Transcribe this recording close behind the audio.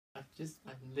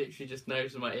I literally just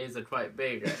noticed my ears are quite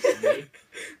big, actually.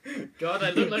 God,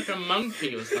 I look like a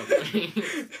monkey or something.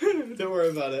 Don't worry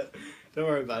about it. Don't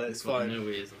worry about it. It's fine. No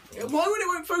ears, of course. Why would it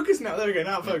won't focus now? There we go.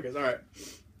 Now it focus. All right.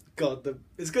 God,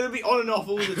 it's going to be on and off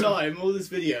all the time. All this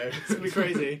video. It's going to be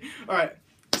crazy. All right.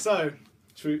 So,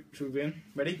 should we begin?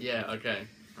 Ready? Yeah. Okay.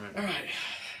 All right.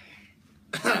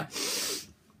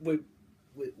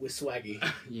 We're swaggy.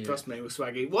 Yeah. Trust me, we're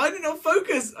swaggy. Why did it not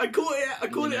focus? I caught it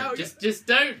out. Just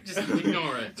don't. Just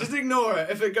ignore it. Just ignore it.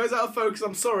 If it goes out of focus,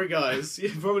 I'm sorry, guys. You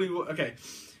probably okay.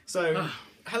 So,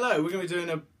 hello. We're going to be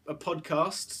doing a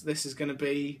podcast. This is going to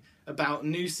be about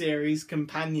new series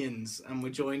Companions, and we're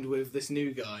joined with this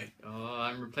new guy. Oh,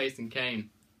 I'm replacing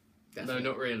Kane. Definitely. No,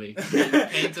 not really.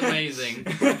 Kane's amazing.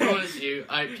 I promise you.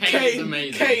 Kane is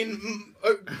amazing. Kane,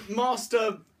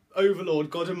 Master Overlord,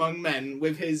 God Among Men,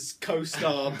 with his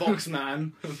co-star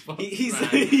Boxman. He's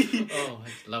Oh, I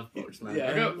love Boxman.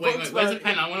 Yeah, Wait, where's the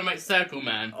pen? I want to make Circle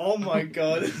Man. Oh my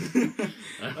god.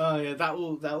 Oh yeah, that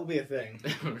will be a thing.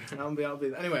 That'll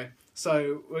be. Anyway,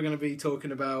 so we're going to be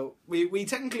talking about. We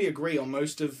technically agree on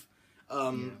most of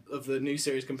the new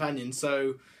series Companions.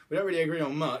 So we don't really agree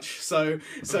on much. So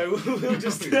we'll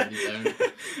just. We really don't.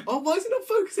 Oh, why is it not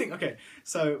focusing? Okay,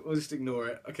 so we'll just ignore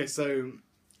it. Okay, so.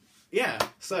 Yeah,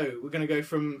 so we're going to go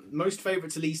from most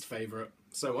favourite to least favourite.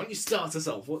 So why don't you start us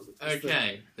off?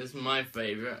 Okay, this is my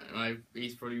favourite, and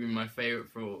he's probably been my favourite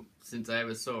since I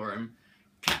ever saw him.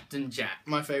 Captain Jack.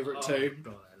 My favourite too.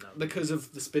 God, I love him. Because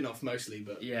of the spin-off mostly,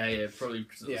 but... Yeah, probably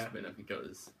because of the spin-off. He got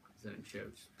his own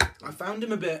shows. I found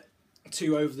him a bit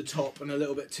too over the top and a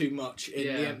little bit too much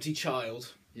in The Empty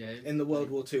Child. Yeah. In the World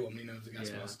War II one, you know, the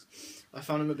gas mask. I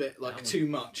found him a bit too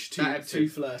much, too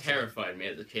flirty. Terrified me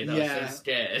as a kid. I was so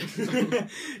scared.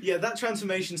 Yeah, that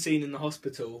transformation scene in the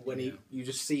hospital when you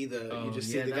just see the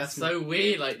the gas mask. So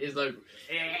weird. Like it's like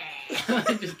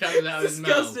it just comes out of his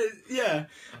mouth. Yeah,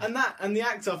 and the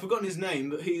actor, I've forgotten his name,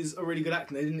 but he's a really good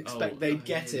actor. They didn't expect they'd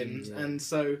get him, and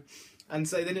so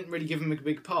they didn't really give him a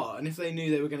big part. And if they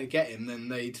knew they were going to get him, then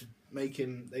they'd make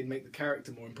the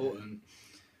character more important.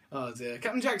 Oh dear,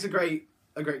 Captain Jack's a great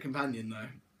companion though.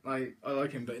 I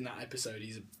like him, but in that episode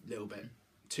he's a little bit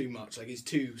too much. Like he's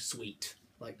too sweet.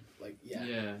 Yeah.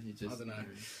 Yeah, he just. I don't know.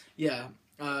 Yeah,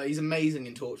 he's amazing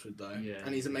in Torchwood though,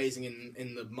 and he's amazing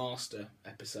in the Master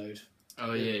episode.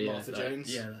 Oh yeah, Martha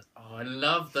Jones. Yeah. I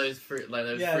love those three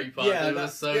parts. They were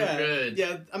so good.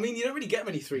 Yeah, I mean you don't really get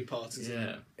many 3-parters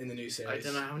in the new series. I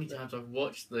don't know how many times I've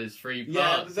watched those 3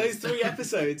 parts. Yeah, those 3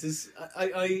 episodes is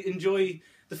I enjoy.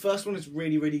 The first one is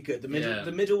really, really good. The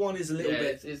middle one is a little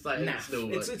bit. It's like naff.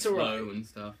 It's alright slow and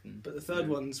stuff. But the third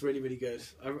one's really, really good.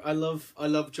 I love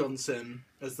John Sim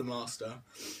as the Master.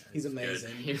 He's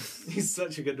amazing. He's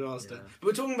such a good Master. Yeah. But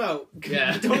we're talking about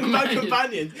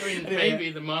companions. I mean, anyway,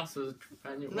 maybe the Master was a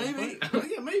companion. Maybe.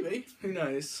 Yeah, maybe. Who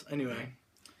knows? Anyway,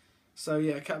 so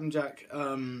yeah, Captain Jack.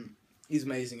 He's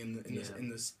amazing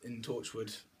in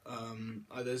Torchwood.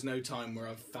 There's no time where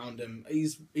I've found him.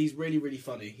 He's really, really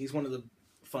funny. He's one of the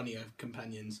funnier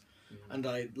companions, and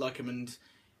I like him, and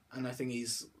I think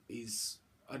he's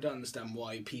I don't understand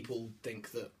why people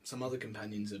think that some other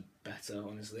companions are better.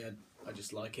 Honestly, I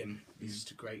just like him. He's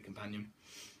just a great companion.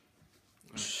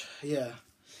 Right. Yeah.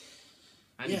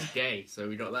 And he's gay, so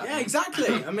we got that. Yeah, one.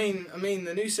 exactly. I mean,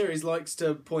 the new series likes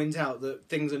to point out that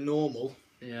things are normal.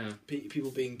 Yeah.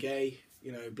 People being gay,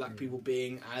 black people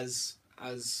being as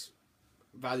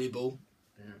valuable.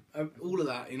 Yeah. All of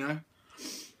that,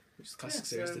 which the classic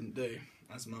series didn't do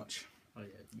as much. Oh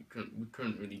yeah, we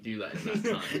couldn't really do that in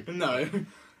that time. No.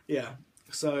 Yeah.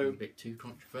 So a bit too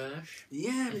controversial.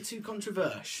 Yeah, a bit too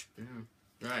controversial. Yeah.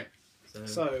 Right.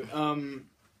 So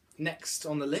next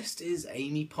on the list is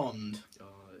Amy Pond. Oh,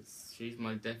 she's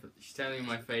definitely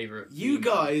my favourite. You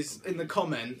guys in the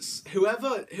comments,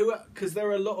 whoever, because there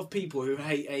are a lot of people who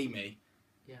hate Amy.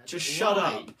 Yeah, just shut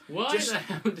up. Why the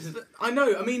hell does... I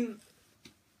know. I mean,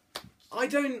 I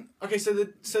don't. Okay, so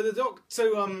the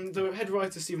head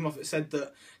writer Stephen Moffat said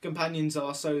that companions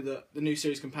are so that the new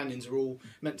series companions are all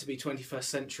meant to be 21st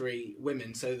century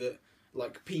women, so that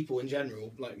people in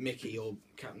general, like Mickey or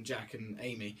Captain Jack and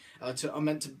Amy, are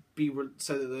meant to be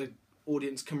so that the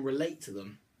audience can relate to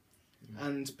them.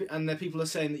 And the people are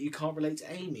saying that you can't relate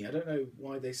to Amy. I don't know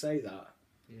why they say that.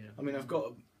 Yeah. I mean, I've got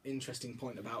an interesting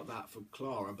point about that for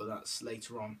Clara, but that's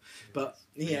later on. But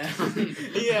yeah,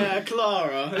 yeah,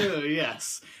 Clara. Oh,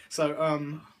 yes.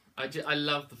 So I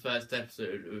love the first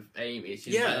episode of Amy.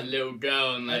 She's like a little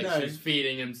girl and she's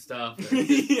feeding him stuff.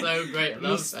 It's so great. I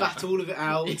love he spat all of it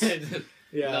out.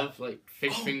 Yeah. Love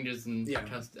fish fingers and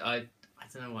custard. I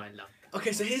don't know why I love that.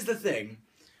 Okay, so here's the thing.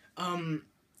 The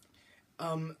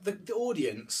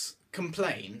audience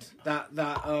complained that they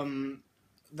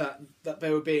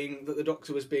were that the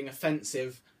Doctor was being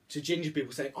offensive to ginger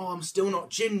people, saying, "Oh, I'm still not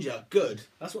ginger." Good.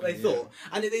 That's what they thought,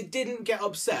 and they didn't get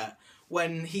upset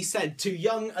when he said to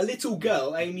a little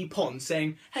girl, Amy Pond,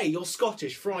 saying, "Hey, you're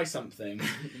Scottish. Fry something."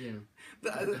 Yeah.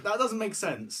 That doesn't make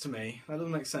sense to me. That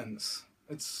doesn't make sense.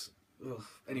 It's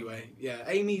anyway. Yeah,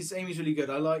 Amy's really good.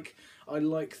 I like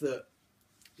that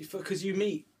because you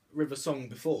meet River Song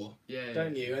before,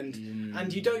 don't you?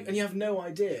 And you have no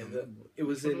idea that it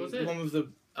was in the one with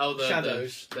the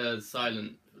shadows, the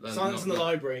silent. Silence in the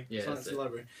Library. Yeah, Silence in the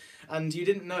Library. And you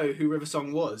didn't know who River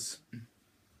Song was.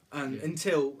 And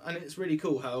it's really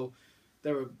cool how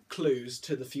there are clues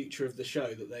to the future of the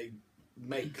show that they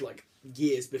make like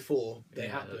years before they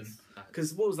happen.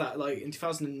 Because what was that, like in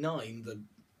 2009, the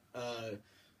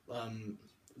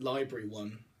library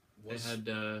one was... He had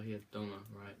Donna,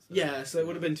 right? So it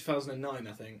would have been 2009,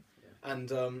 I think. Yeah. And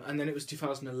then it was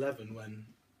 2011 when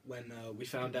we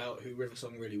found out who River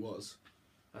Song really was,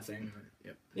 I think.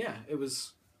 Yep. Yeah, it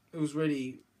was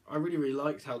really... I really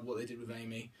liked what they did with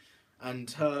Amy,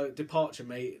 and her departure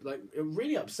it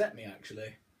really upset me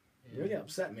actually. Yeah. It really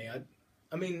upset me.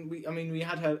 I mean we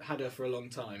had her for a long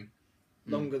time,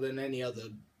 longer than any other,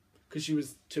 because she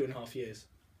was 2.5 years,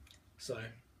 so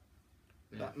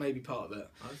that may be part of it.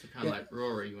 I also kind of like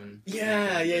Rory when.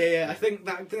 Yeah. I think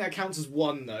that counts as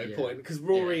one point, because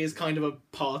Rory is kind of a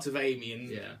part of Amy,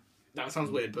 and that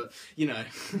sounds weird, but you know,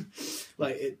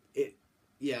 like it.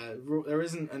 Yeah, there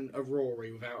isn't a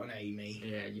Rory without an Amy.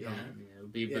 Yeah, it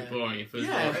would be a bit boring if it was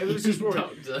Rory. It was just Rory.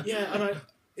 Doctor. Yeah, and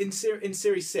in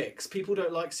Series 6, people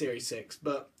don't like Series 6,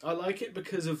 but I like it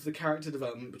because of the character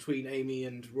development between Amy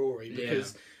and Rory,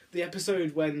 because the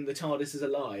episode when the TARDIS is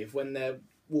alive, when they're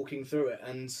walking through it,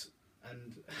 and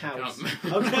House...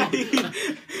 Okay.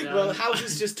 Well, House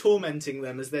is just tormenting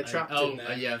them as they're trapped in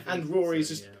there, and Rory's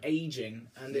just aging,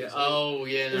 and it's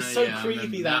it was so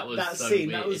creepy that so scene.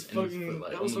 Weird. That was fucking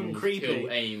creepy.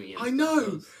 Amy I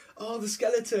know. Oh, the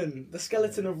skeleton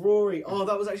of Rory. Oh,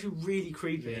 that was actually really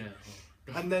creepy. Yeah.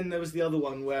 And then there was the other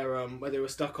one where they were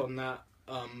stuck on that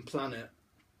planet,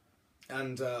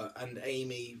 and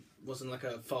Amy was in like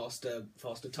a faster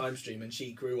time stream, and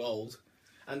she grew old.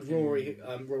 And Rory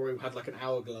had like an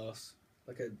hourglass,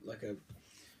 and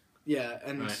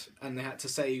they had to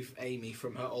save Amy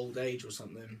from her old age or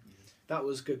something. That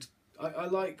was good. I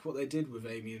like what they did with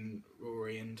Amy and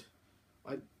Rory, and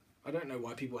I don't know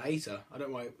why people hate her. I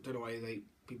don't know why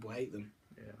people hate them.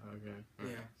 Yeah. Okay.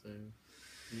 Right. Yeah.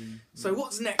 So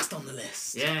what's next on the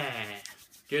list? Yeah.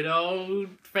 Good old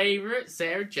favourite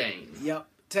Sarah Jane. Yep.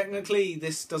 Technically,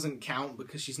 this doesn't count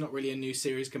because she's not really a new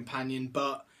series companion,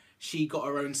 but she got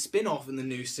her own spin-off in the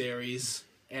new series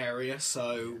area,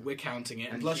 so we're counting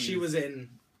it. And plus, she was in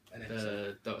an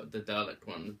episode. The Dalek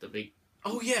one, the big...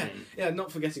 Oh, yeah. Thing. Yeah,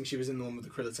 not forgetting she was in the one with the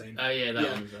Krillitane. Oh, yeah,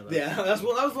 that one. That was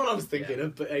what I was thinking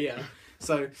of, but yeah.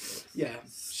 So, yeah.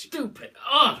 Stupid.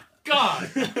 Oh,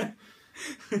 God!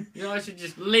 I should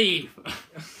just leave.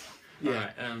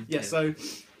 Yeah. Right, so...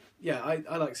 Yeah,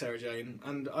 I like Sarah Jane,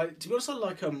 and to be honest, I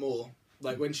like her more.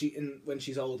 Like when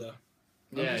she's older.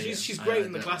 She's great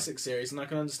in the classic series, and I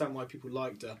can understand why people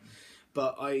liked her.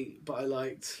 But I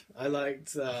liked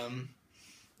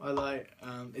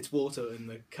It's Water in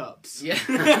the Cups. Yeah.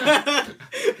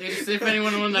 If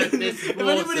anyone want to know this, if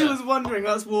anybody was wondering,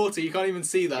 that's water. You can't even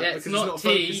see that because it's not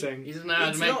tea. Focusing. He doesn't know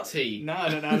how to make tea. No, I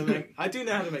don't know how to make. I do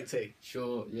know how to make tea.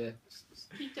 Sure. Yeah.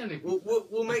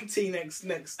 We'll make tea next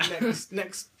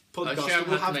podcast.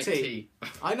 We'll have tea.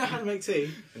 I know how to make tea.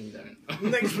 You don't.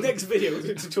 next video is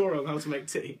a tutorial on how to make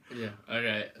tea. Yeah.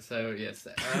 Okay. So yes,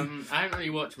 I haven't really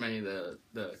watched many of the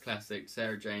classic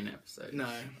Sarah Jane episodes. No.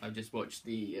 I've just watched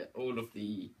all of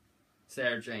the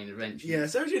Sarah Jane Adventures. Yeah,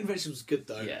 Sarah Jane Adventures was good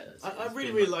though. Yeah. I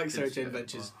really like Sarah Jane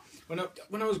Adventures. Wow.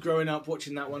 When I was growing up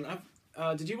watching that one,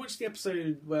 did you watch the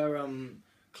episode where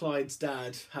Clyde's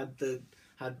dad had the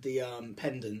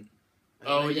pendant?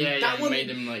 Oh yeah, that one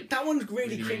made him like... That one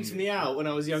really creeped me out when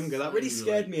I was younger. That really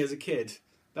scared me as a kid.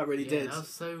 That really did. That was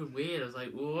so weird. I was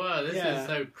like, whoa, this is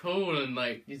so cool, and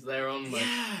like he's there on like...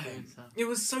 Yeah, it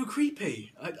was so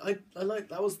creepy. I like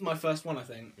that was my first one, I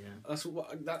think. Yeah.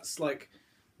 That's like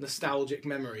nostalgic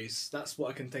memories. That's what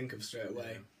I can think of straight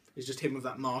away. It's just him with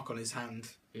that mark on his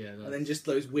hand. Yeah. And then just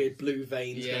those weird blue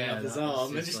veins going up his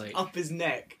arm and just up his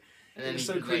neck. And then he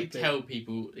could like, tell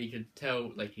people, he'd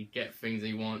get things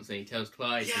he wants, and he tells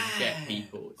Clyde to get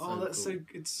people. It's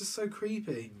it's just so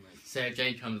creepy. Sarah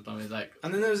Jane comes along and is like...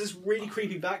 And then there was this really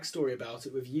creepy backstory about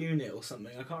it with Unit or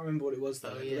something. I can't remember what it was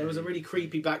though. There was a really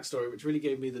creepy backstory which really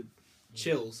gave me the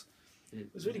chills. It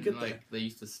was really good. Like they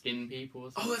used to skin people.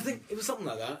 Or something. Oh, I think it was something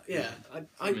like that. Yeah,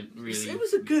 really. It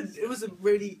was a good. It was a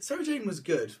really. Sarah Jane was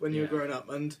good when you were growing up,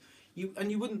 and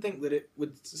you wouldn't think that it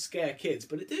would scare kids,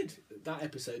 but it did. That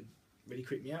episode really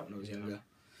creeped me out when I was younger.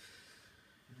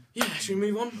 Yeah, should we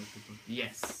move on?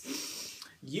 Yes.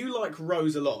 You like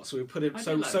Rose a lot, so we put it.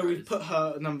 So we've put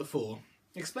her at number 4.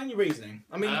 Explain your reasoning.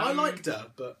 I mean, I liked her,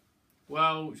 but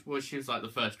well, she was like the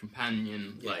first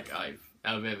companion like I've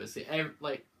ever seen.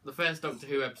 Like the first Doctor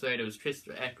Who episode, it was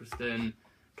Christopher Eccleston,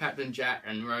 Captain Jack,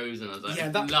 and Rose, and I was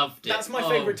like, loved it. That's my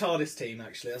favourite TARDIS team,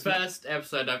 actually. That's first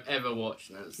episode I've ever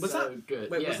watched, and it was so good.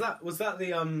 Wait, was that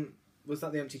the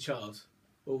Empty Child,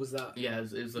 or was that? Yeah,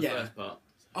 it was the first part.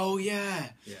 Oh yeah.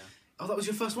 Yeah. Oh, that was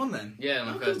your first one then? Yeah,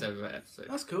 my first ever episode.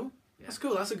 That's cool. Yeah. That's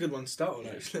cool. That's a good one to start on,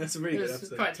 actually. That's a really good episode.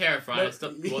 It's quite terrifying. I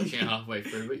stopped watching it halfway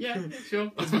through, but yeah, sure.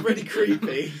 It's really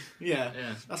creepy. Yeah.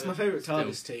 Yeah. That's my favourite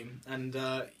TARDIS team. And,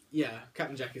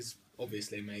 Captain Jack is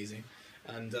obviously amazing.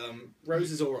 And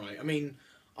Rose is alright. I mean,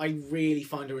 I really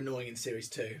find her annoying in Series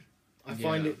 2. I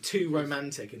find it too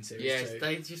romantic in Series 2. Yeah,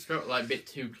 they just got like a bit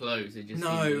too close. It just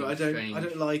no, I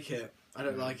don't like it. I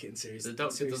don't like it in Series 2. The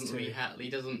Doctor doesn't really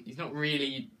he's not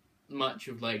really much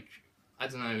of like, I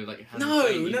don't know, like no.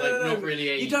 Not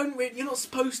really you're not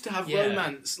supposed to have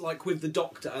romance like with the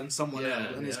Doctor and someone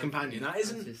else and his companion. That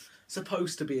isn't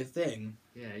supposed to be a thing.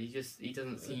 Yeah, he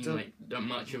doesn't seem like that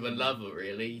much of a lover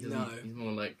really. He's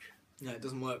more like it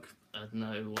doesn't work. I don't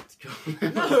know what to call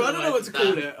it. No, I don't know what to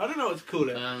call it. I don't know what to call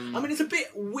it. I mean, it's a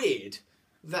bit weird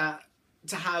that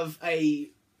to have a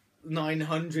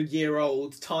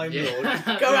 900-year-old Time Lord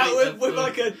go out with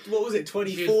like a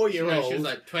 24-year-old. No, she was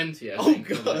like 20. I think.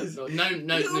 God!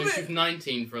 No, she was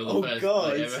 19 for the first.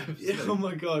 God! Oh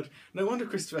my God! No wonder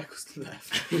Christopher Eccleston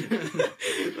left.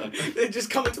 They just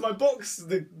come into my box.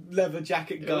 The leather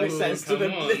jacket guy says to the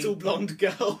little blonde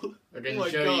girl. I'm going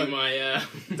to show you my.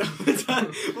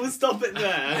 We'll stop it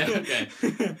there.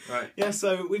 Okay. Right. Yeah.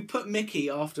 So we put Mickey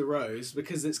after Rose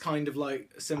because it's kind of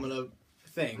like a similar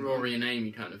thing. Rory and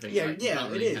Amy kind of thing. Yeah,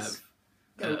 like, it is.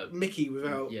 Mickey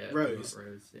without Rose.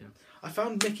 I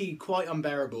found Mickey quite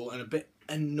unbearable and a bit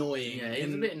annoying. Yeah, he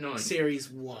was a bit annoying. Series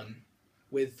 1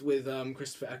 with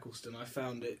Christopher Eccleston. I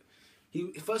found it.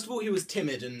 First of all, he was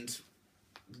timid and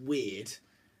weird,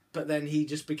 but then he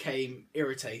just became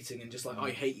irritating and just like,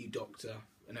 I hate you, Doctor,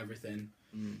 and everything.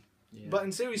 Yeah. But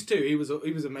in Series 2, he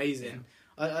was amazing. Yeah.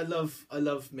 I love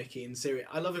Mickey in series.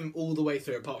 I love him all the way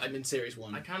through, apart from in Series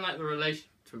 1. I kind of like the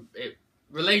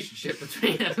relationship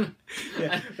between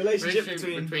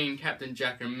between Captain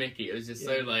Jack and Mickey. It was just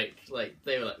so like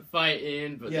they were like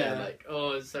fighting, but they were like,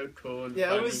 oh, it's so cool. And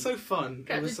funny. It was so fun.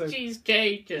 Captain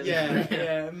Cheesecake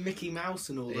and Mickey Mouse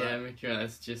and all that. Yeah, Mickey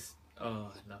Mouse just.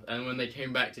 Oh, I love it. And when they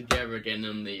came back together again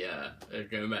on the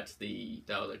going back to the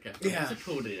Dalek episode, what's it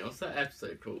called? What's that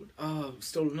episode called? Oh,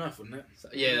 Stolen Earth, wasn't it? So,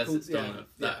 that's it, Stolen Earth.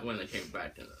 That when they came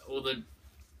back, all the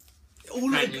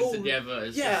companions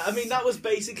together. I mean that was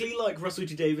basically like Russell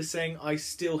T Davies saying, "I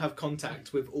still have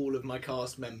contact with all of my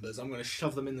cast members. I'm going to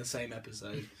shove them in the same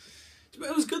episode."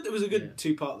 It was good. It was a good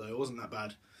 2-part though. It wasn't that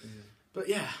bad. But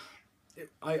yeah.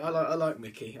 I like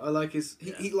Mickey. I like his.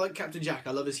 He like Captain Jack.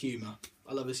 I love his humour.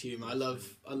 I love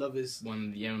his. One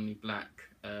of the only black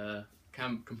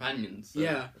companions.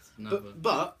 So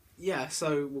but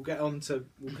So we'll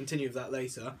continue with that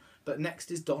later. But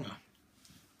next is Donna.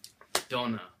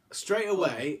 Straight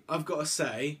away, I've got to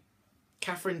say,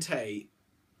 Catherine Tate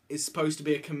is supposed to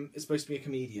be a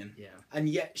comedian. Yeah. And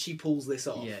yet she pulls this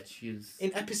off. Yeah, she's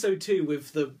in episode 2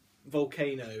 with the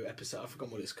volcano episode. I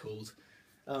forgot what it's called.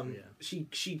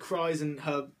 She cries and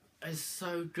her. It's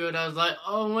so good. I was like,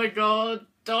 oh my God,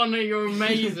 Donna, you're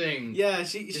amazing. Yeah,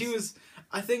 she was.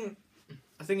 I think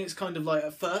it's kind of like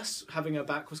at first having her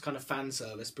back was kind of fan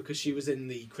service because she was in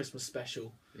the Christmas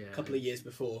special a couple of years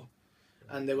before,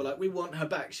 and they were like, we want her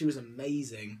back. She was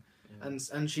amazing,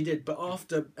 and she did. But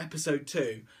after episode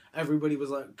 2, everybody was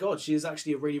like, God, she is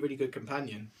actually a really really good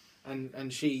companion,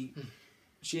 and she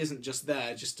isn't just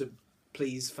there just to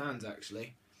please fans.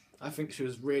 Actually, I think she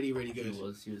was really really good.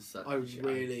 She was such. I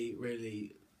really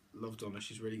really love Donna.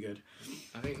 She's really good.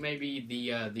 I think maybe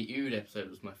the Ood episode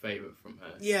was my favourite from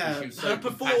her. Yeah, she was so her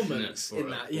performance in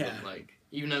that. Yeah, like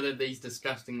even though they're these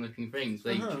disgusting looking things,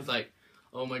 she was like,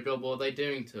 oh my God, what are they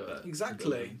doing to her?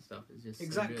 Exactly. And stuff. It's just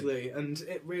exactly, so and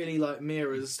it really like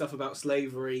mirrors stuff about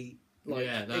slavery. Like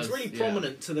it's really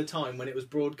prominent to the time when it was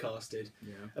broadcasted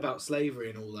about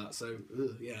slavery and all that. So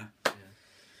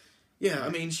yeah, I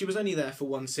mean, she was only there for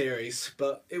one series,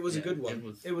 but it was a good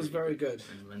one. It was very good.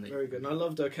 Very good. And I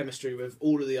loved her chemistry with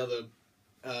all of the other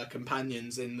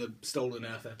companions in the Stolen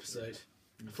Earth episode.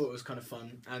 I thought it was kind of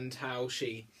fun. And how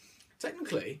she...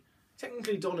 Technically,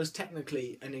 technically Donna's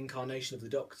technically an incarnation of the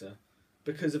Doctor.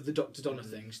 Because of the Dr. Donna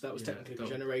thing, so that was technically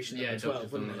regeneration number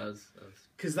 12, wasn't it?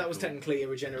 Because that was technically a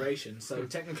regeneration, so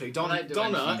technically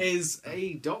Donna is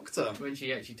a Doctor. When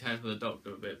she actually turned for the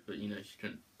Doctor a bit, but she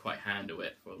couldn't quite handle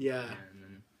it. Yeah.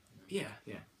 Yeah.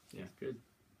 Good.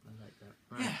 I like that.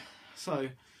 Right. Yeah. So,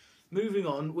 moving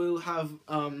on, we'll have,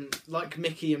 like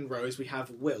Mickey and Rose, we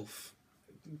have Wilf.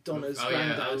 Donna's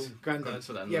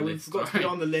granddad. Yeah, we forgot to put it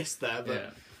on the list there,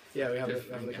 but... Yeah, we have a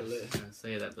look at this.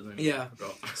 Say that, but then I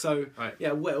forgot. So,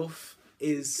 yeah, Wilf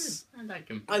is... Good. I like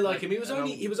him. I like him. He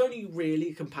was only really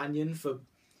a companion for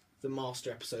the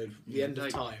Master episode, The End of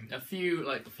Time. A few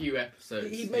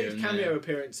episodes. He made cameo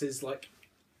appearances, like,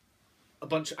 a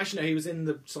bunch... Actually, no, he was in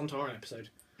the Sontaran episode,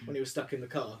 when he was stuck in the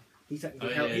car. He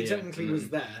technically was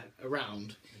there,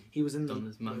 around. He was in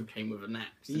Donna's mum came with an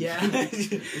axe. Yeah.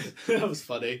 That was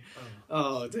funny.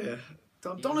 Oh, dear.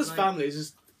 Donna's family is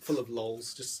just... full of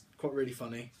lols, just quite really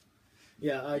funny.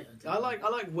 Yeah, I like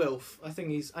Wilf. I think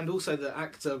he's, and also the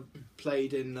actor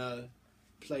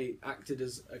acted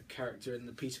as a character in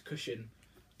the Peter Cushing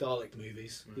Dalek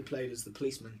movies. He played as the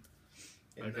policeman.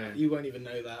 You won't even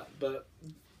know that, but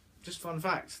just fun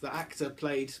fact: the actor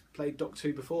played Doctor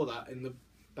Who before that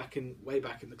way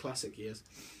back in the classic years.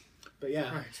 But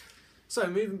yeah. Right. So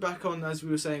moving back on, as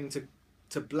we were saying,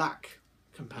 to black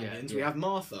companions, we have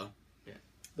Martha. Yeah.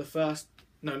 The first.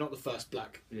 No, not the first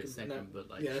black. Yeah, second, but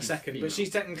like... Yeah, second. Female.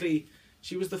 But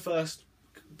she was the first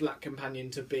black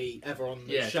companion to be ever on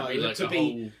the show.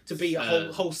 To be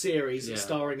a whole series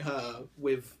starring her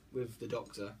with the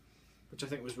Doctor, which I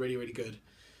think was really, really good.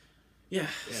 Yeah.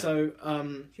 So,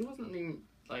 she wasn't even,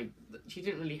 she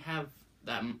didn't really have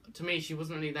that... To me, she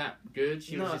wasn't really that good.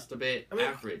 She was just a bit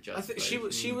average, I think. She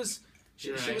was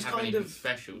kind of...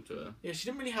 special to her. Yeah, she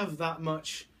didn't really have that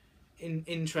much...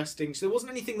 interesting. So there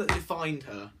wasn't anything that defined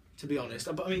her, to be honest.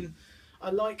 But I mean,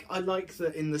 I like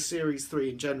that in the series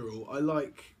 3 in general. I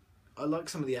like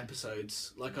some of the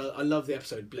episodes. Like I love the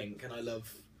episode Blink, and I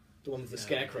love the one with the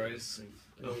scarecrows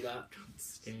and all that.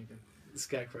 The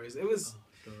scarecrows. It was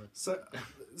so.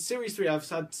 Series 3, I've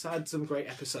had some great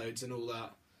episodes and all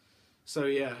that. So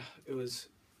yeah, it was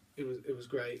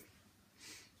great.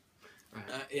 Right.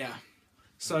 Yeah.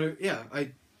 So yeah,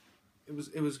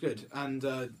 it was good, and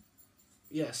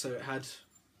so it had,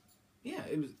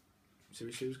 it was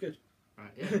seriously, it was good.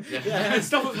 Right, and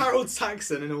stuff with Harold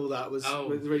Saxon and all that was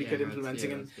really good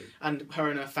implementing, and her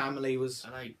and her family was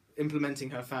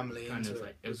implementing her family into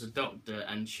it. It was a doctor,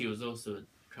 and she was also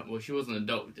she wasn't a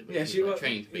doctor, but she was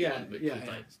trained to be one.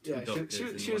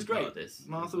 But she was great.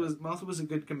 Martha was a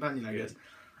good companion, I guess.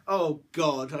 Oh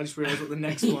God! I just realised what the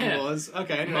next one was.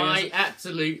 Okay, anyway, my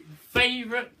absolute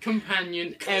favourite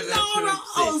companion ever Clara to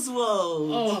exist.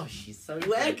 Oswald! Oh, she's so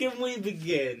Where great. can we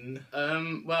begin?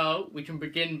 Well, we can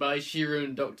begin by she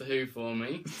ruined Doctor Who for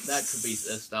me. That could be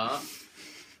a start.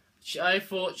 I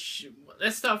thought...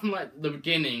 let's start from, the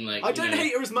beginning. I don't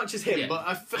hate her as much as him, but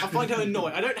I find her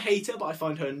annoying. I don't hate her, but I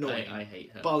find her annoying. I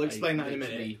hate her. But I'll explain that in a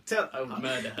minute. I would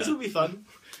murder her. This will be fun.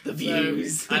 The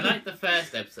views. I liked the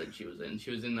first episode she was in.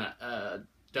 She was in that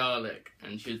Dalek,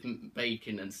 and she was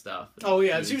baking and stuff. Oh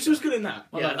yeah, she was good in that.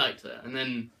 Well, I liked her. And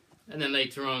then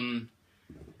later on,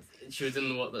 she was in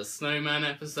the Snowman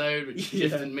episode, which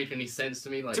just didn't make any sense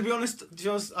to me. To be honest,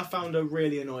 I found her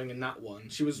really annoying in that one.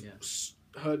 She was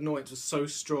her annoyance was so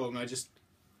strong. I just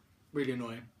really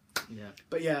annoying. Yeah.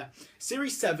 But yeah,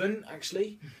 Series 7,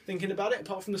 actually, thinking about it,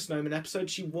 apart from the Snowman episode,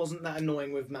 she wasn't that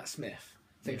annoying with Matt Smith.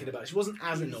 Thinking about it, she wasn't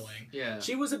as annoying. Yeah.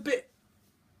 She was a bit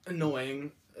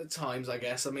annoying at times, I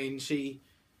guess. I mean, she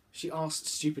asked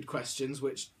stupid questions,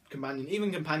 which other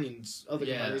companions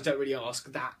don't really ask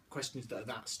questions that are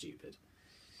that stupid.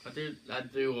 I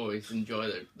do always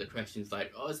enjoy the questions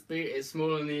like, it's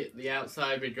small on the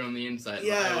outside, bigger on the inside.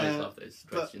 Yeah, I always love those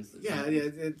questions.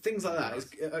 Things like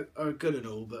that are good and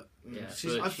all, but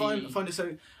I find it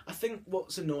so. I think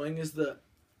what's annoying is that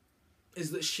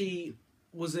she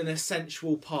was an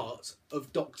essential part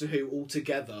of Doctor Who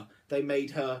altogether. They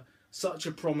made her such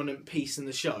a prominent piece in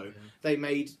the show. Yeah. They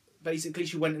made... Basically,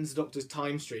 she went into Doctor's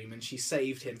time stream and she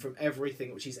saved him from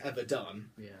everything which he's ever done.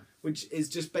 Yeah. Which is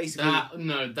just basically...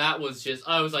 that was just...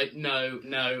 I was like, no,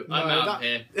 I'm out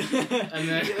here. And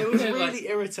then, it was really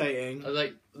irritating. I was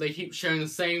like, they keep showing the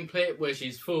same clip where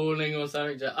she's falling or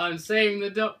something. I'm saving the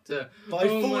Doctor. By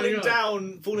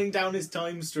falling down his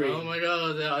time stream. Oh my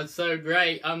God, that's so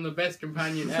great. I'm the best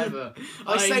companion ever.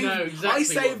 I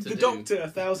saved the Doctor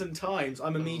 1,000 times.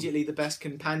 I'm immediately the best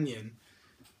companion.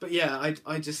 But yeah, I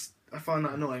find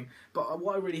that annoying. But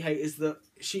what I really hate is that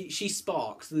she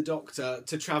sparks the Doctor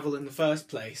to travel in the first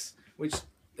place, which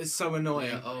is so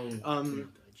annoying.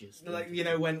 just like, you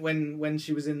know, when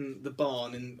she was in the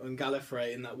barn on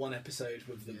Gallifrey in that one episode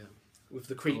with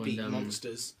the creepy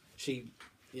monsters,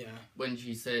 when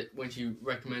she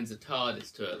recommends a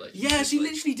TARDIS to her, like she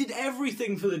literally did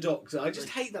everything for the Doctor. I just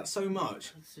hate that so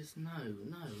much. That's just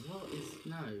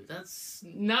that's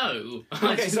no.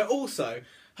 Okay, so also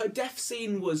her death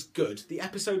scene was good. The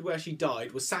episode where she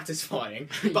died was satisfying,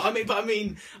 but I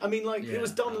mean, like it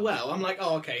was done well. I'm like,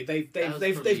 oh, okay, they've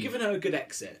given her a good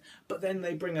exit, but then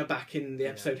they bring her back in the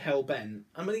episode Hellbent.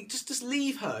 I mean, just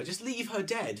leave her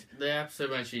dead. The episode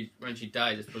when she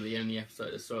died is probably the only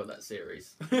episode I saw of that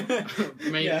series.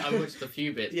 I watched a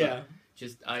few bits. Yeah,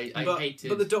 I hated.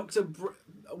 But the Doctor,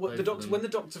 when the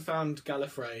Doctor found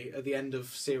Gallifrey at the end of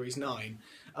series 9,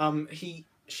 he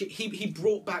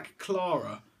brought back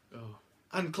Clara. Oh.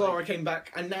 And Clara came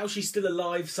back, and now she's still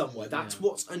alive somewhere. That's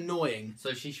what's annoying.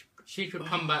 So she could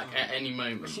come back at any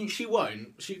moment. She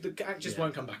won't. The actress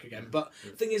won't come back again. But the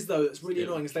thing is, though, that's really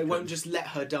annoying is they won't just let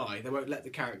her die. They won't let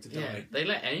the character die. Yeah, they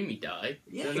let Amy die.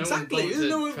 Yeah, exactly.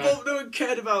 No one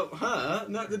cared about her.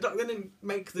 No, they didn't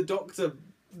make the Doctor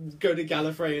go to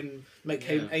Gallifrey and make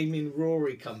Amy and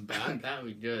Rory come back. That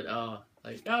would be good.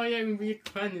 We'll be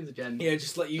companions again. Yeah,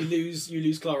 just like you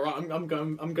lose Clara. Right, I'm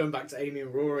going back to Amy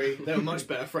and Rory. They were much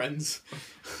better friends.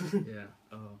 Yeah.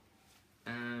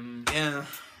 Yeah.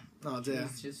 Oh dear.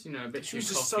 It's just a bit. She was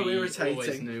just so irritating.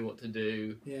 Always knew what to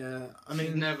do. Yeah.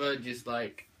 She's never just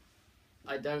like,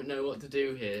 I don't know what to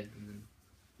do here.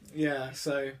 Yeah.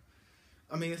 So,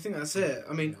 I think that's it.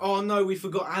 Oh no, we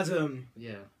forgot Adam.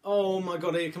 Yeah. Oh my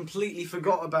god, I completely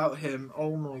forgot about him.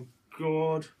 Oh my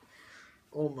god.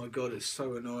 Oh my god, it's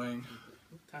so annoying.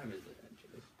 What time is it,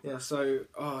 actually? Yeah,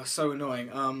 so annoying.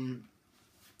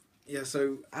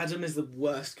 So Adam is the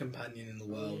worst companion in the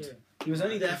world. Oh, yeah. He was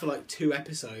only there for like 2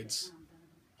 episodes.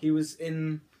 He was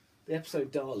in the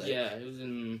episode Dalek. Yeah, he was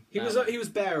in... He was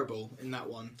bearable in that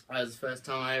one. That was the first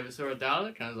time I ever saw a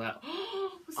Dalek, and I was like,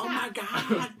 what's that? My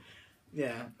god!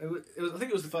 Yeah, I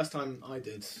think it was the first time I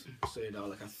did see a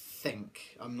Dalek, I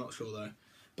think. I'm not sure though.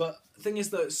 But the thing is,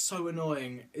 though, it's so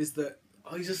annoying, is that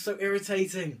he's just so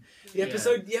irritating. The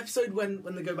episode when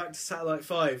they go back to Satellite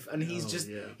 5 and he's just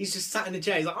sat in a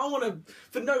chair. He's like, I want to,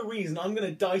 for no reason, I'm going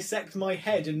to dissect my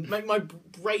head and make my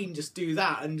brain just do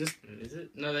that and just. Is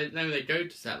it? No, they go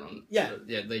to Satellite. Yeah,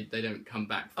 they don't come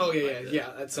back.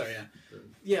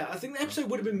 Yeah, I think the episode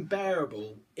would have been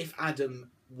bearable if Adam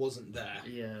wasn't there.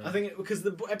 Yeah, I think because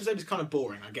the episode is kind of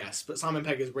boring, I guess. But Simon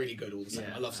Pegg is really good all the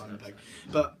same. I love Simon Pegg,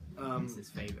 but it's his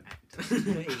favourite actor.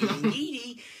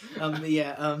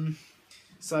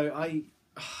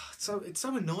 So it's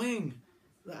so annoying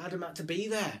that Adam had to be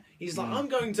there. He's like, I'm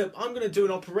going to do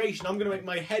an operation. I'm going to make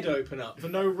my head open up for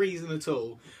no reason at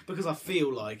all because I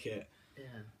feel like it. Yeah,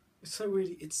 it's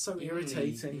so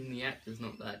irritating. Even the actor's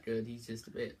not that good. He's just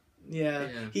a bit. Yeah.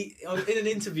 He in an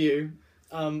interview.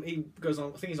 He goes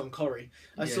on. I think he's on Corrie.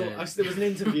 There was an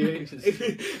interview.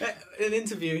 In an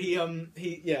interview,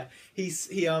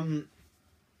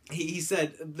 he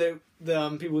said the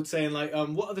people were saying like,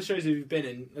 what other shows have you been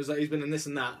in? It was like he's been in this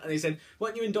and that, and he said,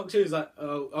 weren't you in Doctor Who? He was like,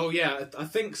 oh yeah, I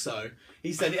think so.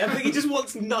 He said, I think he just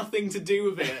wants nothing to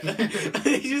do with it.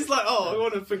 He's just like, I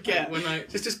want to forget. When I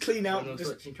just clean out. When I was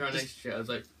watching Coronation Street, I was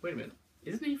like, wait a minute.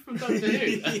 Isn't he from Doctor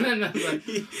Who? And then I was like,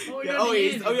 he's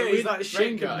that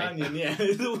shit companion,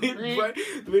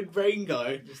 the weird brain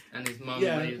guy. And his mum.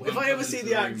 Yeah, if I ever see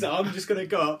the actor, I'm just gonna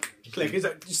go up, click, he's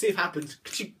like, just see if it happens.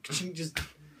 Just,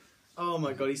 oh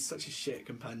my god, he's such a shit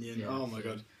companion. Yeah, oh my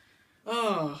god.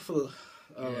 Well,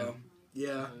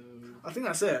 yeah. I think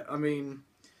that's it. I mean,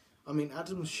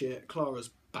 Adam's shit,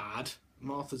 Clara's bad,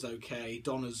 Martha's okay,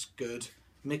 Donna's good,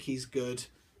 Mickey's good,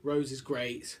 Rose is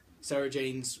great, Sarah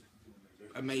Jane's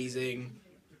amazing,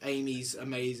 Amy's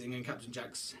amazing, and Captain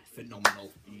Jack's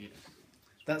phenomenal. Yeah.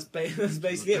 That's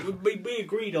basically it. We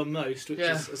agreed on most, which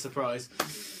is a surprise.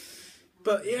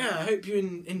 But yeah, I hope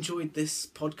you enjoyed this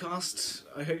podcast.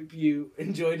 I hope you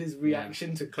enjoyed his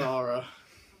reaction to Clara.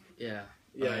 Yeah,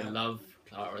 I love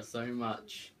Clara so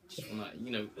much. Just want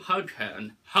to, hug her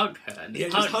and hug her and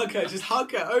just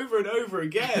hug her over and over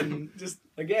again, just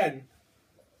again.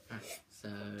 So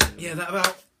that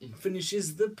about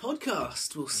finishes the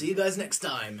podcast. We'll see you guys next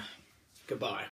time. Goodbye.